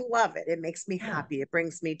 I love it. It makes me happy. It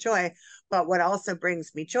brings me joy. But what also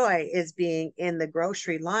brings me joy is being in the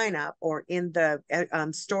grocery lineup or in the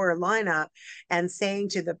store lineup and saying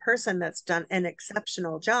to the person that's done an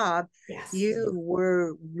exceptional job, you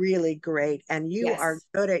were really great and you are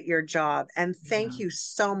good at your job. And thank you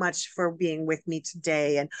so much for being with me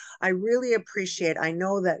today. And I really appreciate, I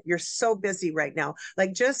know that you're so busy right now.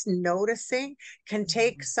 Like, just noticing can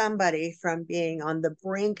take somebody from being on the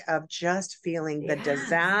brink of just feeling the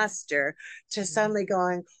disaster to suddenly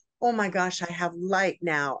going, oh my gosh, I have light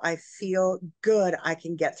now. I feel good. I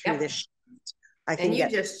can get through this shit. I can And you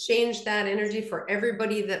get just changed that energy for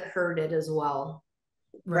everybody that heard it as well.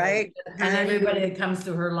 right. And everybody that comes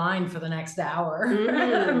through her line for the next hour,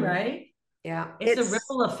 right? Yeah. It's a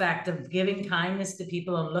ripple effect of giving kindness to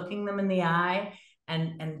people and looking them in the eye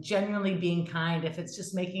and genuinely being kind. If it's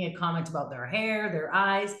just making a comment about their hair, their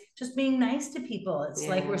eyes, just being nice to people. It's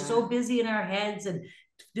like we're so busy in our heads and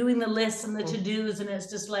doing the lists and the to-dos, and it's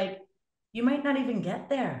just like, you might not even get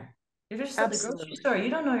there. You're just at the grocery store. You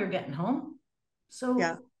don't know you're getting home. So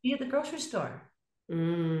be at the grocery store.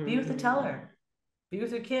 Be with the teller. Be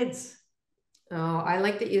with your kids. Oh, I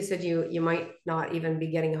like that you said you might not even be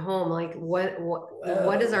getting home. Like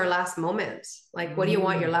what is our last moment? Like, what do you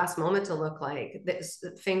want your last moment to look like? This,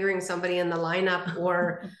 fingering somebody in the lineup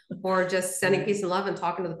or just sending peace and love and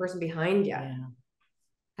talking to the person behind you. Yeah.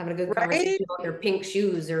 Having a good conversation about their pink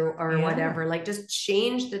shoes or whatever. Like, just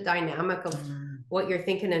change the dynamic of what you're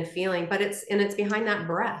thinking and feeling. But it's behind that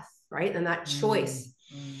breath, right? And that choice.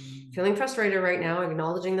 Feeling frustrated right now,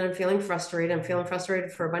 acknowledging that I'm feeling frustrated. I'm feeling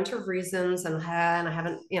frustrated for a bunch of reasons, and I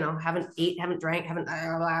haven't ate, haven't drank, haven't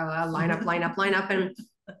line up, and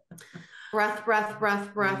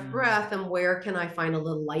breath. And where can I find a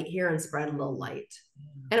little light here and spread a little light?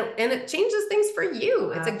 And it changes things for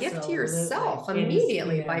you. It's a gift to yourself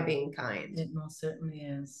immediately by being kind. It most certainly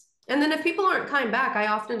is. And then if people aren't kind back, I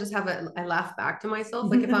often just I laugh back to myself.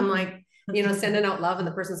 Like if I'm like, sending out love and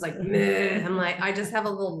the person's like, meh, I'm like, I just have a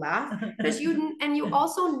little laugh because you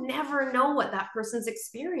also never know what that person's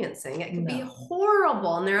experiencing. It could be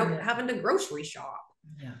horrible and they're out having to grocery shop.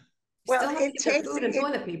 Yeah. Well, it takes food and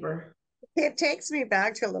toilet paper. It takes me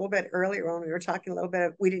back to a little bit earlier when we were talking a little bit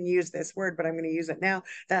of, we didn't use this word, but I'm going to use it now,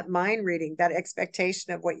 that mind reading, that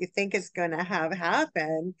expectation of what you think is going to have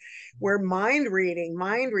happen. We're mind reading,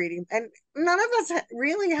 and none of us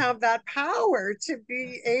really have that power to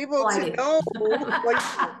be able to know.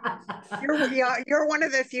 You're one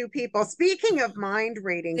of the few people. Speaking of mind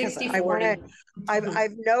reading, because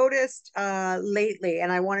I've noticed lately, and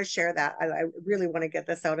I want to share that. I really want to get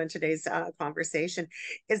this out in today's conversation,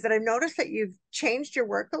 is that I've noticed that you've changed your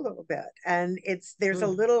work a little bit, and there's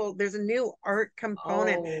a new art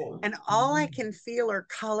component, and all I can feel are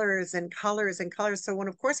colors and colors and colors. So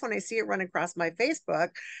when I see it run across my Facebook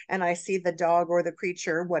and I see the dog or the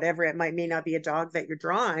creature, whatever it may not be a dog that you're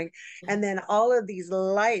drawing, and then all of these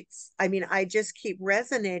lights, I mean, I just keep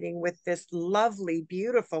resonating with this lovely,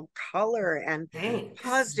 beautiful color and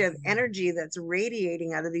positive energy that's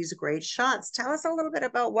radiating out of these great shots. Tell us a little bit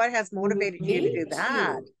about what has motivated you to do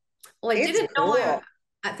that. Well, I didn't know.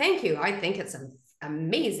 Thank you. I think it's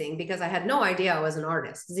amazing because I had no idea I was an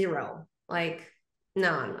artist. Zero. Like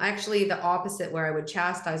none. Actually, the opposite, where I would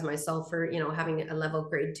chastise myself for, having a level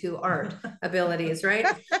grade 2 art abilities, right?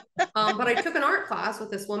 But I took an art class with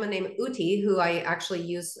this woman named Uti, who I actually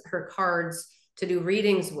use her cards to do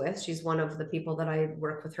readings with. She's one of the people that I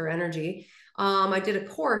work with her energy. I did a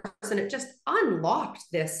course and it just unlocked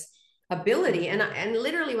this ability. And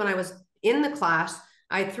literally when I was in the class,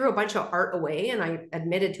 I threw a bunch of art away and I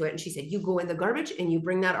admitted to it. And she said, you go in the garbage and you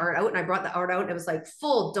bring that art out. And I brought the art out and it was like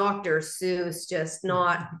full Dr. Seuss, just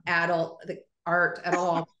not adult art at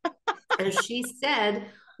all. And she said,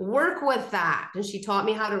 work with that. And she taught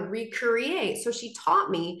me how to recreate. So she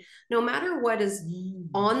taught me no matter what is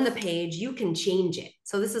on the page, you can change it.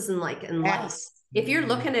 So this isn't like in life. If you're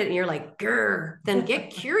looking at it and you're like, grr, then get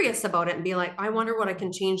curious about it and be like, I wonder what I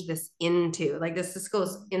can change this into. Like this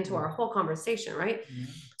goes into our whole conversation, right? Yeah.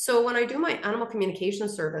 So when I do my animal communication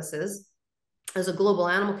services as a global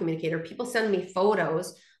animal communicator, people send me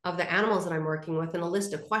photos of the animals that I'm working with and a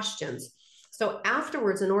list of questions. So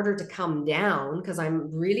afterwards, in order to come down, because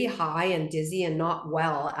I'm really high and dizzy and not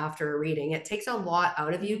well after a reading, it takes a lot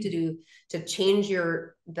out of you to change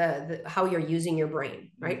how you're using your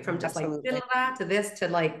brain, right? From just like to this to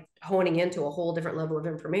like honing into a whole different level of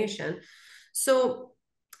information. So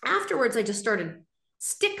afterwards, I just started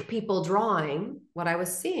stick people drawing what I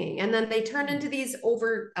was seeing. And then they turned into these,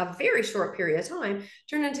 over a very short period of time,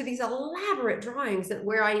 turned into these elaborate drawings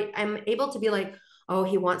where I am able to be like, oh,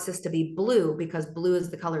 he wants this to be blue because blue is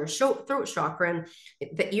the color of throat chakra, and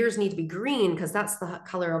the ears need to be green because that's the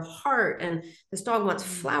color of heart. And this dog wants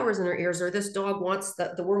flowers in her ears, or this dog wants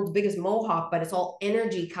the world's biggest mohawk, but it's all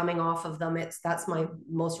energy coming off of them. That's my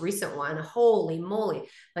most recent one. Holy moly.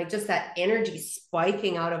 Like just that energy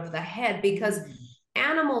spiking out of the head, because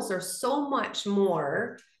animals are so much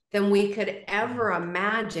more than we could ever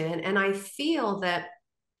imagine. And I feel that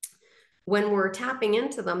when we're tapping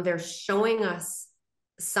into them, they're showing us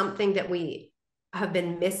something that we have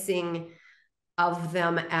been missing of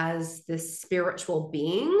them as this spiritual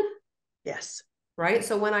being. Yes. right?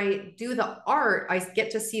 So when I do the art, I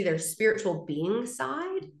get to see their spiritual being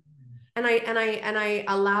side. And I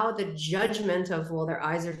allow the judgment of, well, their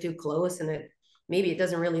eyes are too close and maybe it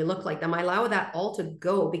doesn't really look like them. I allow that all to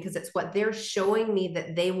go because it's what they're showing me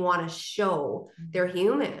that they want to show. They're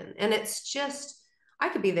human. And it's just, I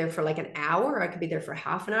could be there for like an hour. I could be there for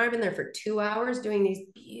half an hour. I've been there for 2 hours doing these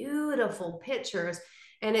beautiful pictures.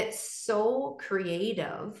 And it's so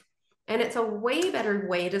creative. And it's a way better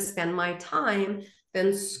way to spend my time than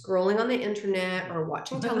scrolling on the internet or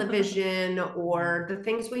watching television or the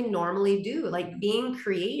things we normally do, like being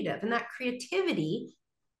creative. And that creativity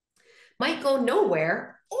might go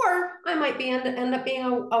nowhere, or I might end up being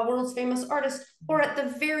a world's famous artist, or at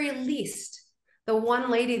the very least, the one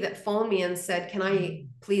lady that phoned me and said, can I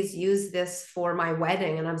please use this for my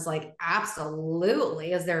wedding? And I was like,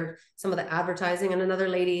 absolutely. Is there some of the advertising? And another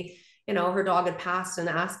lady, you know, her dog had passed and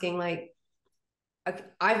asking like,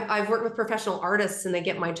 I've worked with professional artists and they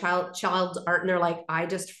get my child's art and they're like, I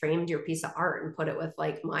just framed your piece of art and put it with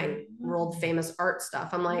like my world famous art stuff.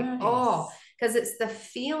 I'm like, nice. Oh, because it's the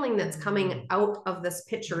feeling that's coming out of this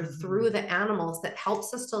picture through the animals that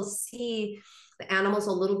helps us to see the animals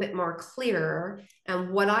a little bit more clear.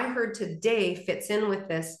 And what I heard today fits in with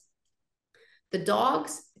this. The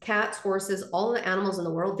dogs, cats, horses, all the animals in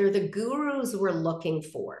the world, they're the gurus we're looking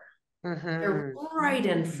for. They're right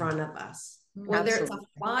in front of us. Whether Absolutely. It's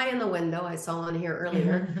a fly in the window, I saw one here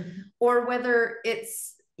earlier, or whether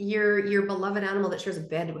it's your beloved animal that shares a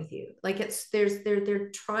bed with you. Like they're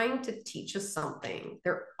trying to teach us something.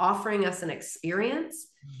 They're offering us an experience,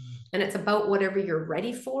 and it's about whatever you're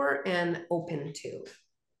ready for and open to.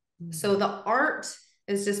 So the art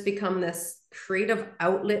has just become this creative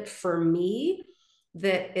outlet for me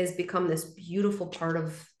that has become this beautiful part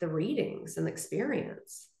of the readings and the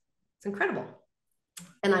experience. It's incredible.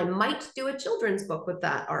 And I might do a children's book with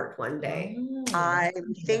that art one day.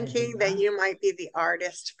 I'm thinking that you might be the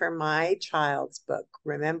artist for my child's book.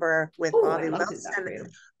 Remember with Bobby Wilson,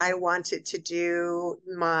 I wanted to do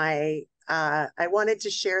I wanted to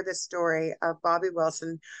share the story of Bobby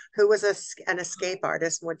Wilson, who was an escape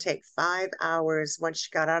artist and would take 5 hours once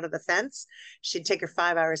she got out of the fence. She'd take her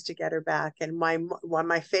 5 hours to get her back. And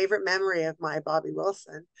my favorite memory of my Bobby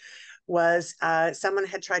Wilson was someone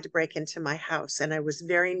had tried to break into my house, and I was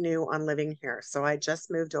very new on living here. So I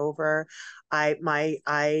just moved over. I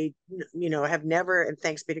have never, and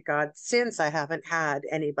thanks be to God, since I haven't had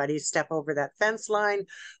anybody step over that fence line,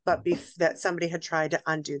 but that somebody had tried to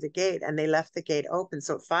undo the gate and they left the gate open.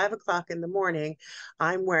 So at 5 o'clock in the morning,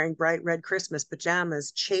 I'm wearing bright red Christmas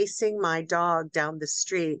pajamas, chasing my dog down the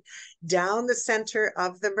street, down the center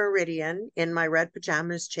of the meridian in my red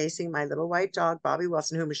pajamas, chasing my little white dog, Bobby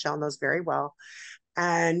Wilson, who Michelle knows very well,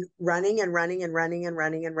 and running and running and running and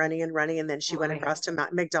running and running and running. And then she went across to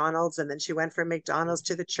McDonald's, and then she went from McDonald's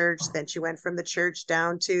to the church. Then she went from the church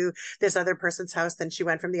down to this other person's house. Then she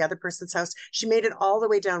went from the other person's house. She made it all the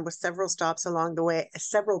way down with several stops along the way,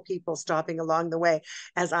 several people stopping along the way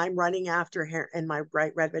as I'm running after her in my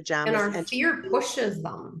bright red pajamas. And our fear pushes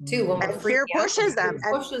them too. When we're fear pushes them.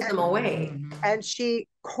 Pushes them away. And she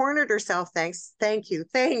cornered herself. Thank you,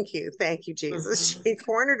 Jesus. She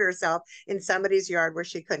cornered herself in somebody's yard where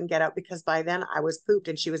she couldn't get out, because by then I was pooped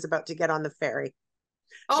and she was about to get on the ferry.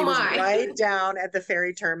 She was right down at the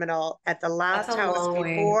ferry terminal at the last house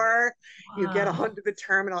before you get onto the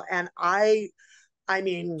terminal. And I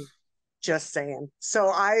mean, just saying. So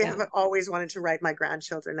I have always wanted to write my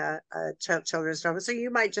grandchildren a children's novel. So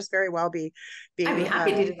you might just very well be I'd be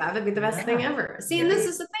happy to do that. That'd be the best thing ever. See, and this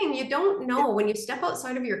is the thing. You don't know when you step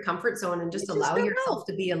outside of your comfort zone and just allow yourself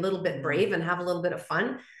to be a little bit brave and have a little bit of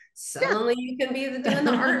fun. Suddenly you can be doing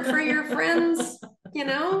the art for your friends, you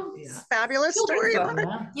know? Fabulous story. You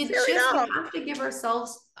have to give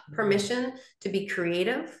ourselves permission to be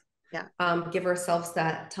creative. Give ourselves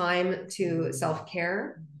that time to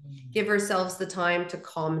self-care. Give ourselves the time to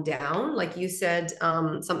calm down. Like you said,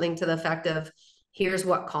 something to the effect of, here's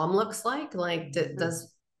what calm looks like. Like,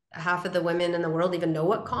 does half of the women in the world even know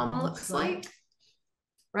what calm looks like?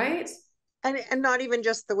 Right? And not even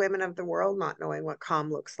just the women of the world not knowing what calm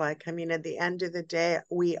looks like. I mean, at the end of the day,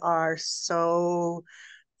 we are so,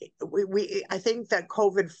 I think that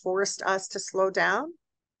COVID forced us to slow down.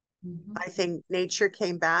 I think nature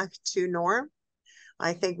came back to norm.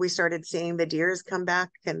 I think we started seeing the deers come back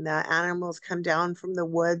and the animals come down from the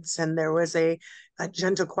woods, and there was a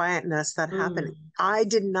gentle quietness that happened. I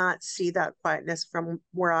did not see that quietness from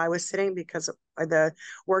where I was sitting, because the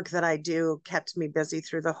work that I do kept me busy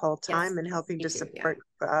through the whole time and helping to support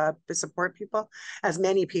people, as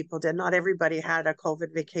many people did. Not everybody had a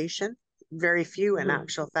COVID vacation. Very few, in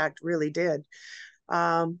actual fact, really did.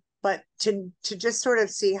 but to just sort of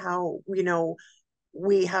see how, you know,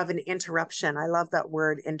 we have an interruption. I love that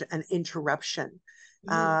word, an interruption.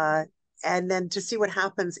 And then to see what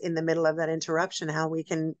happens in the middle of that interruption, how we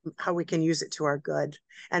can use it to our good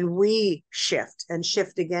and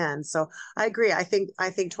shift again. So I agree. I think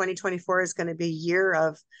 2024 is going to be a year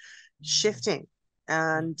of shifting,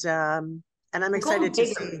 and I'm excited to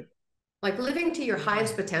see. Like living to your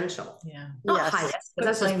highest potential. Yeah. Not highest, but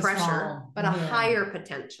that's just pressure, small. but a higher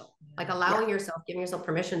potential. Like allowing yourself, giving yourself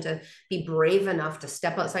permission to be brave enough to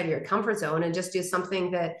step outside of your comfort zone and just do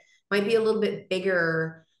something that might be a little bit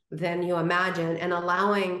bigger than you imagine, and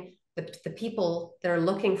allowing the people that are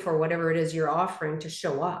looking for whatever it is you're offering to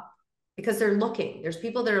show up, because they're looking. There's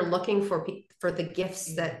people that are looking for the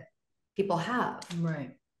gifts that people have.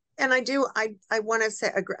 Right. And I want to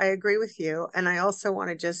say, I agree with you. And I also want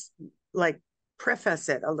to just like preface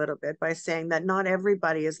it a little bit by saying that not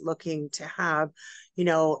everybody is looking to have, you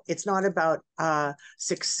know, it's not about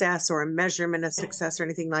success or a measurement of success or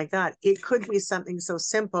anything like that. It could be something so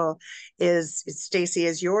simple as, Stacey,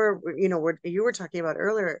 as you were talking about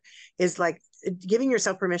earlier, is like giving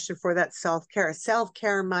yourself permission for that self-care.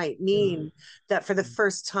 Self-care might mean that for the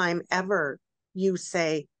first time ever, you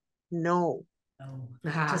say no.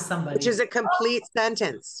 To somebody, which is a complete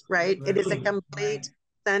sentence, right? It is a complete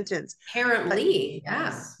sentence. Apparently,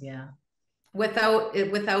 yeah. Without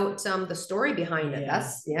the story behind it.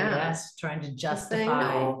 That's Yes, trying to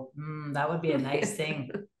justify. That would be a nice thing,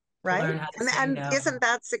 right? Learn how to And no. Isn't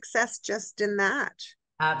that success just in that?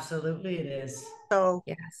 Absolutely, it is. So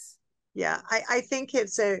yes, yeah, I think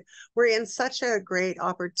we're in such a great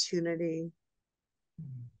opportunity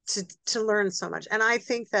to learn so much. And I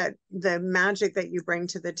think that the magic that you bring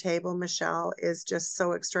to the table, Michele, is just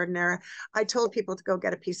so extraordinary. I told people to go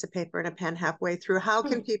get a piece of paper and a pen halfway through. How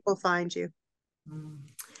can people find you?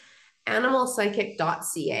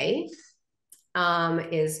 Animalpsychic.ca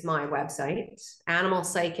is my website. Animal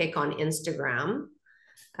Psychic on Instagram,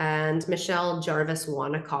 and Michele Jarvis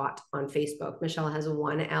Wonnacott on Facebook. Michele has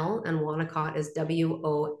one L, and Wonnacott is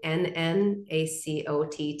WONNACOTT.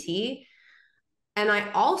 And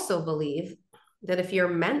I also believe that if you're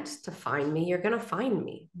meant to find me, you're going to find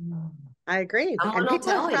me. I agree. Someone will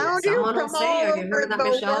tell you. Someone will say, have you heard of that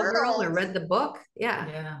Michele girl or read the book?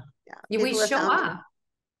 Yeah. We show up.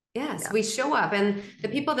 Yes, we show up. And the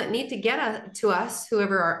people that need to get to us,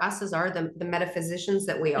 whoever our us's are, the metaphysicians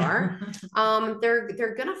that we are,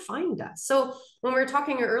 they're going to find us. So when we were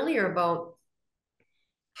talking earlier about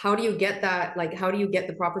how do you get that, like, how do you get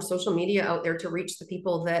the proper social media out there to reach the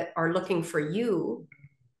people that are looking for you?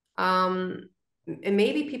 And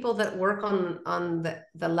maybe people that work on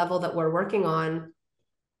the level that we're working on,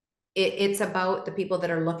 it's about the people that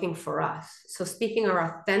are looking for us. So speaking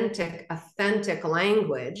our authentic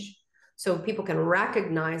language, so people can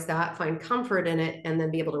recognize that, find comfort in it, and then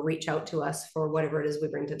be able to reach out to us for whatever it is we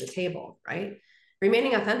bring to the table, right?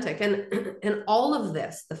 Remaining authentic. And all of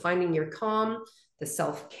this, the finding your calm, the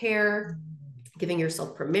self-care, giving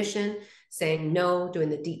yourself permission, saying no, doing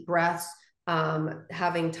the deep breaths,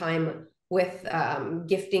 having time with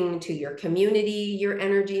gifting to your community, your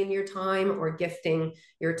energy and your time, or gifting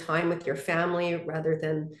your time with your family rather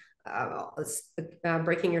than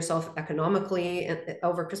breaking yourself economically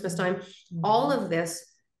over Christmas time. All of this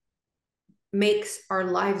makes our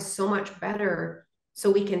lives so much better,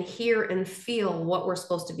 so we can hear and feel what we're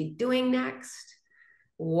supposed to be doing next,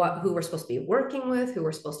 who we're supposed to be working with, who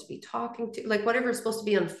we're supposed to be talking to, like whatever is supposed to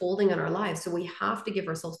be unfolding in our lives. So we have to give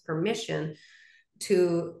ourselves permission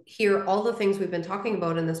to hear all the things we've been talking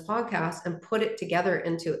about in this podcast and put it together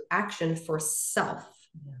into action for self.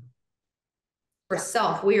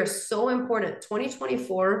 Self. We are so important.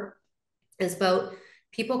 2024 is about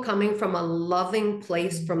people coming from a loving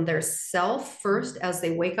place from their self first as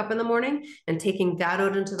they wake up in the morning, and taking that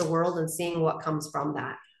out into the world and seeing what comes from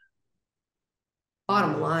that.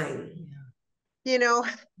 Bottom line. You know,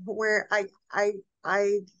 where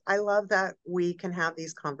I love that we can have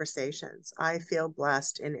these conversations. I feel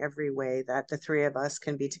blessed in every way that the three of us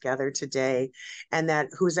can be together today, and that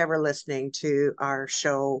who's ever listening to our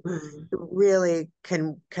show really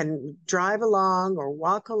can drive along or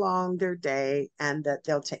walk along their day, and that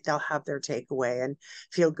they'll have their takeaway and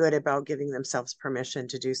feel good about giving themselves permission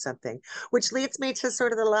to do something. Which leads me to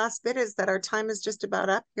sort of the last bit, is that our time is just about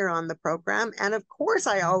up here on the program. And of course,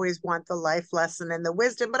 I always want the life lesson and the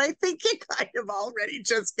wisdom, but I think you kind of already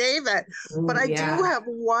just gave it. But I do have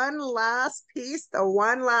one last piece, the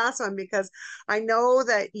one last one, because I know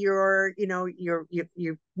that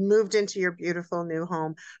you've moved into your beautiful new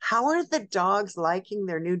home. How are the dogs liking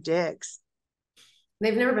their new digs?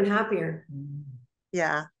 They've never been happier.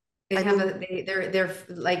 Yeah. they're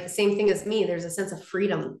like same thing as me. There's a sense of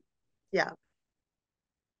freedom. Yeah.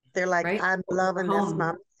 They're like, right? I'm loving this,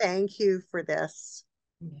 Mom. Thank you for this.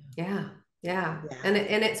 Yeah. And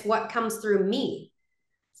it's what comes through me.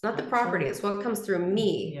 It's not the property. It's what comes through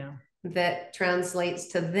me that translates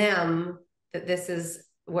to them that this is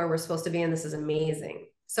where we're supposed to be. And this is amazing.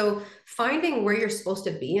 So finding where you're supposed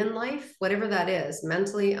to be in life, whatever that is,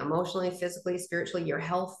 mentally, emotionally, physically, spiritually, your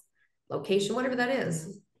health, location, whatever that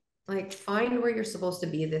is, like find where you're supposed to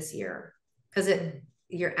be this year. Because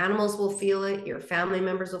your animals will feel it, your family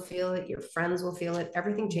members will feel it, your friends will feel it.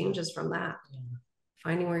 Everything changes from that.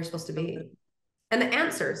 Finding where you're supposed to be. And the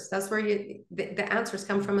answers, that's where the answers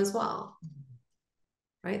come from as well.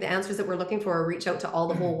 Right? The answers that we're looking for, reach out to all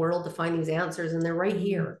the whole world to find these answers, and they're right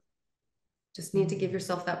here. Just need to give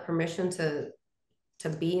yourself that permission to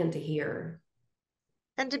be and to hear.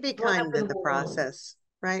 And to be kind in the process,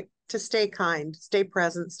 right? To stay kind, stay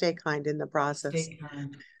present, stay kind in the process. Stay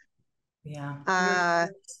kind. Yeah.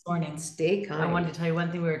 This morning, stay kind. I wanted to tell you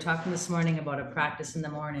one thing. We were talking this morning about a practice in the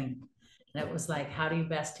morning. And it was like, how do you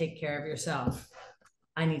best take care of yourself?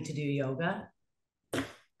 I need to do yoga.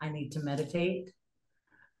 I need to meditate.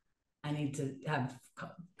 I need to have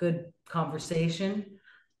good conversation.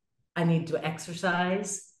 I need to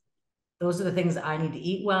exercise. Those are the things I need to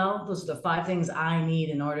eat well. Those are the 5 things I need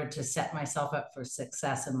in order to set myself up for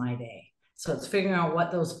success in my day. So it's figuring out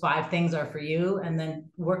what those 5 things are for you and then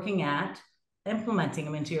working at implementing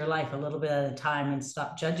them into your life a little bit at a time, and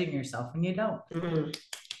stop judging yourself when you don't.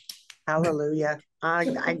 Hallelujah.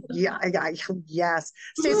 Yes.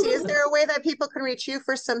 Stacey, is there a way that people can reach you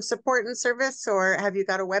for some support and service, or have you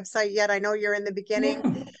got a website yet? I know you're in the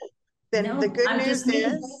beginning. The good news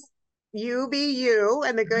is you be you,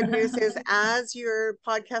 and the good news is as your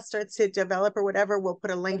podcast starts to develop or whatever, we'll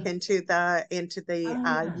put a link into the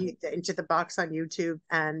box on YouTube,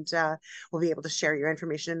 and we'll be able to share your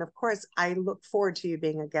information. And of course, I look forward to you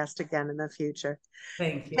being a guest again in the future.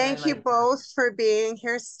 Thank you both for being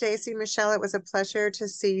here. Stacey, Michele, it was a pleasure to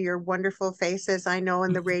see your wonderful faces. I know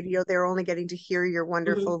in the radio they're only getting to hear your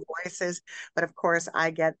wonderful voices, but of course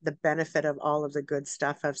I get the benefit of all of the good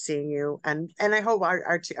stuff of seeing you, and I hope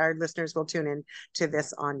our listeners will tune in to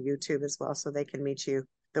this on YouTube as well, so they can meet you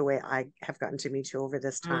the way I have gotten to meet you over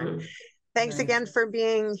this time. Thanks again for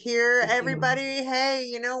being here, everybody. Hey,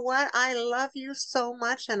 you know what? I love you so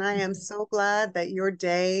much, and I am so glad that your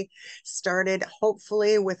day started,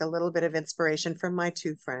 hopefully, with a little bit of inspiration from my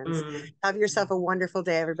 2 friends. Have yourself a wonderful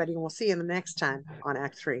day, everybody, and we'll see you the next time on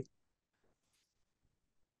Act 3.